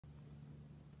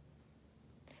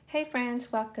Hey friends,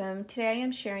 welcome. Today I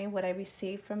am sharing what I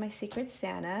received from my Secret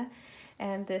Santa,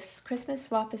 and this Christmas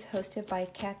swap is hosted by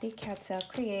Cathy, Katzel,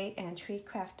 Create, and Tree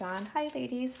Craft On. Hi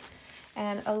ladies,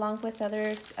 and along with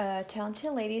other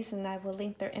talented ladies, and I will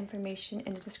link their information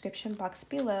in the description box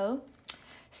below.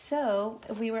 So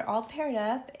we were all paired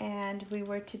up and we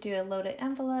were to do a loaded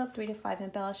envelope, 3 to 5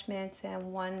 embellishments,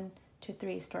 and 1 to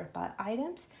 3 store-bought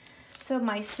items. So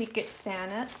my Secret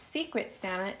Santa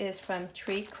is from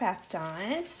Tree Craft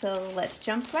On. So let's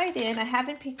jump right in. I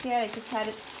haven't picked yet. I just had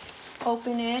to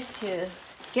open it to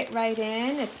get right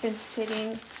in. It's been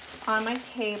sitting on my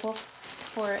table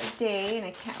for a day and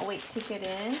I can't wait to get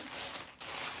in.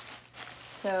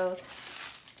 So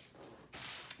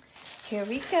here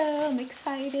we go. I'm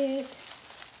excited.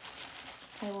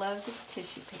 I love this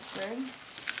tissue paper.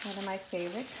 One of my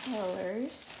favorite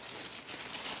colors.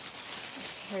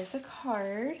 Here's a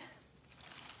card.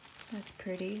 That's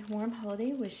pretty. Warm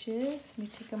holiday wishes. Let me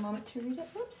take a moment to read it.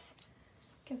 Oops.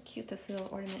 Look how cute this little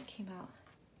ornament came out.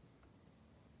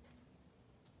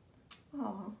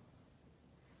 Oh.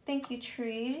 Thank you,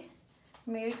 Tree.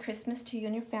 Merry Christmas to you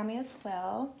and your family as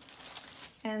well.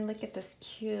 And look at this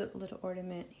cute little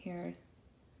ornament here.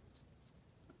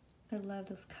 I love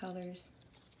those colors.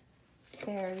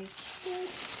 Very cute.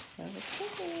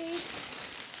 Okay.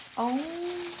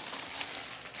 Oh.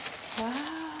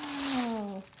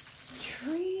 Wow,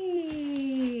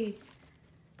 Tree,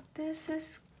 this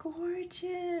is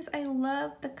gorgeous. I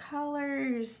love the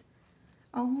colors.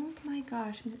 Oh my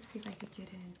gosh, let's see if I could get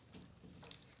in.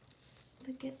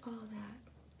 Look at all that.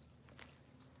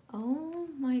 Oh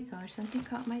my gosh, something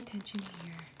caught my attention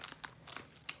here.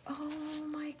 Oh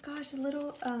my gosh, a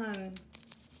little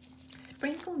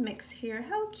sprinkle mix here.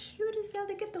 How cute is that?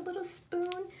 Look at the little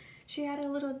spoon. She had a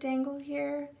little dangle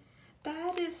here.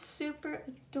 That is super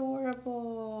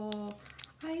adorable.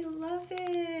 I love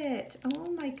it. Oh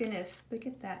my goodness, look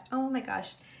at that. Oh my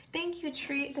gosh. Thank you,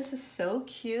 Tree. This is so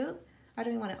cute. I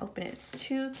don't even want to open it. It's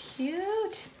too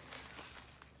cute.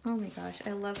 Oh my gosh,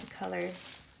 I love the color.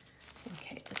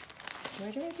 Okay,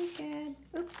 where do I begin?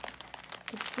 Oops.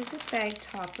 This is a bag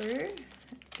topper. I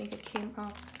think it came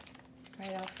off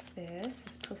right off this.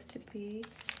 It's supposed to be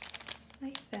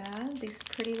like that. These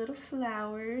pretty little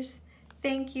flowers.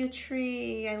 Thank you,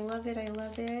 Tree. I love it. I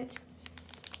love it.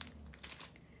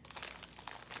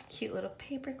 Cute little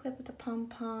paper clip with a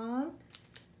pom-pom.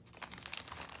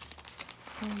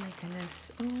 Oh my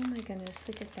goodness. Oh my goodness.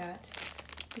 Look at that.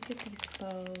 Look at these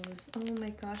bows. Oh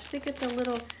my gosh. Look at the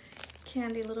little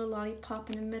candy little lollipop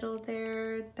in the middle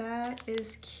there. That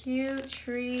is cute,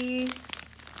 Tree.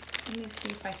 Let me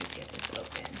see if I can get this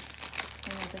open.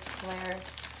 Another flare.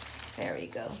 There we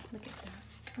go. Look at that.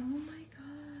 Oh my gosh.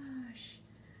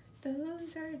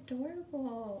 Those are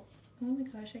adorable. Oh my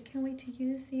gosh, I can't wait to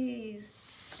use these.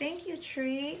 Thank you,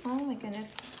 Tree. Oh my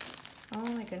goodness. Oh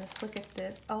my goodness, look at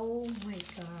this. Oh my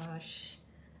gosh.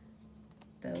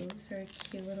 Those are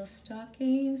cute little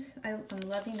stockings. I'm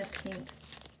loving the pink.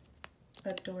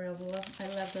 Adorable. I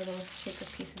love the little shaker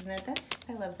pieces in there.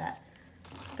 I love that.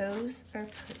 Those are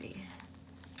pretty.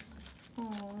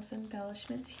 Oh, some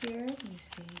embellishments here. Let me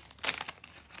see.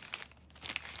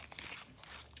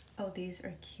 Oh, these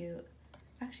are cute.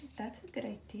 Actually, that's a good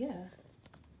idea.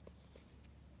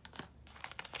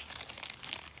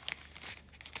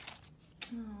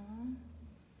 Oh,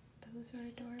 those are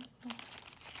adorable.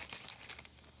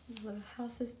 Little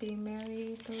houses being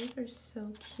married. Those are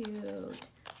so cute.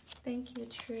 Thank you,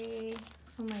 Tree.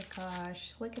 Oh my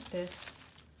gosh, look at this.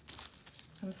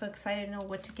 I'm so excited to know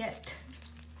what to get.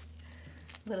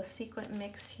 Little sequin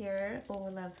mix here. Oh, I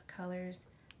love the colors.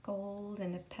 Gold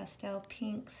and the pastel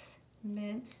pinks,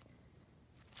 mints.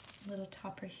 Little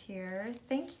topper here.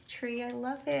 Thank you, Tree. I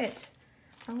love it.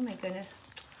 Oh my goodness.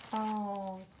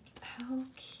 Oh, how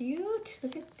cute.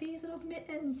 Look at these little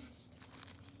mittens.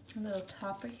 A little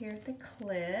topper here with the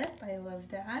clip. I love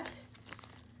that.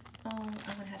 Oh, I'm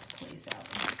gonna have to pull these out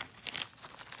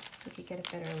so you can get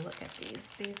a better look at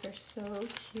these. These are so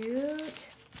cute.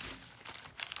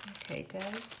 Okay,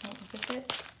 does not look at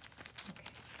it.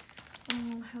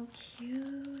 Oh, how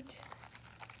cute.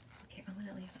 Okay, I'm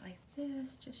gonna leave it like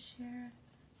this, just share.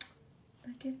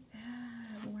 Look at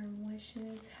that, warm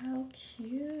wishes, how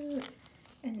cute.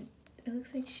 And it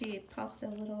looks like she popped a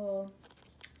little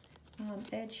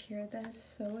edge here. That's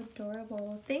so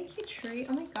adorable. Thank you, Tree.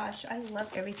 Oh my gosh, I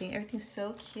love everything. Everything's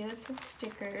so cute. Some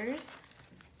stickers.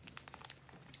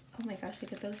 Oh my gosh,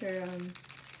 look at those are,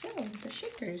 the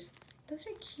shakers. Those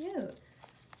are cute.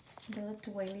 The little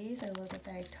doilies. I love the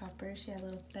bag toppers. She had a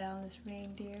little bell and this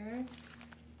reindeer.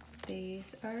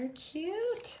 These are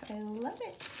cute. I love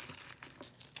it.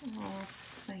 Oh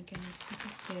my goodness, look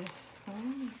at this. Oh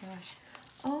my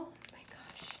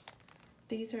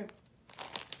These are,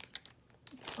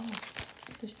 oh,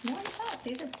 there's more on top.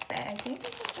 These are bag, I think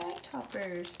these are bag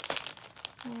toppers.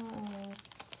 Oh,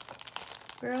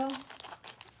 girl,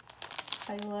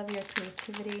 I love your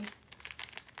creativity.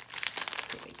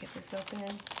 Let's see if we get this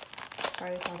open.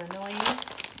 Sorry with all the noise.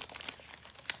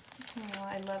 Oh,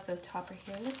 I love the topper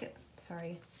here. Look at,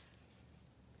 sorry.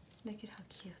 Look at how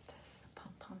cute this, the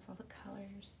pom-poms, all the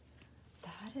colors.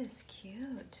 That is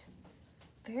cute.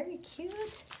 Very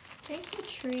cute. Thank you,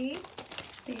 Tree.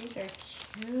 These are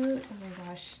cute. Oh my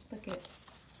gosh, look at.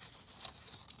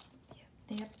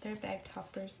 Yep, they're bag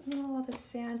toppers. Oh, the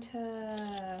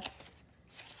Santa.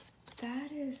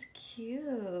 That is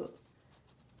cute.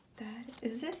 That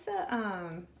is this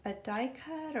a die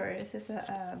cut or is this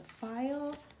a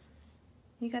file?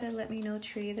 You gotta let me know,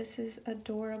 Tree. This is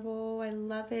adorable. I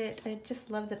love it. I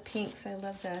just love the pinks. I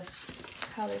love the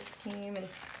color scheme and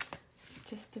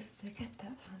just this. Look at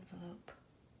that envelope.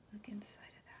 Look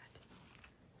inside of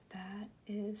that. That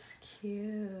is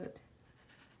cute.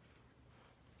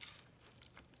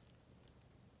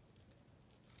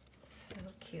 So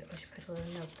cute. I should put a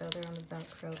little note though. They're on the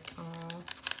Velcro.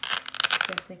 Aww.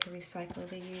 Definitely can recycle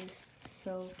these.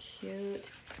 So cute.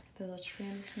 The little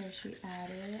trim here she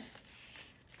added.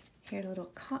 Here, a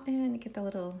little cotton. Get the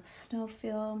little snow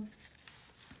feel.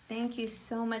 Thank you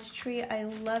so much, Tree. I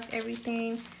love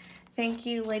everything. Thank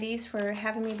you, ladies, for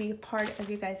having me be a part of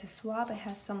you guys' swap. I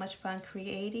had so much fun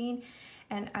creating.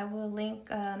 And I will link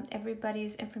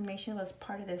everybody's information that was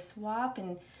part of this swap.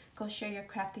 And go share your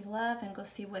crafty love and go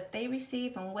see what they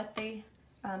receive and what they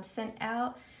sent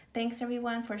out. Thanks,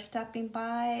 everyone, for stopping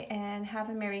by. And have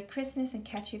a Merry Christmas. And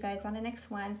catch you guys on the next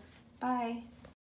one. Bye.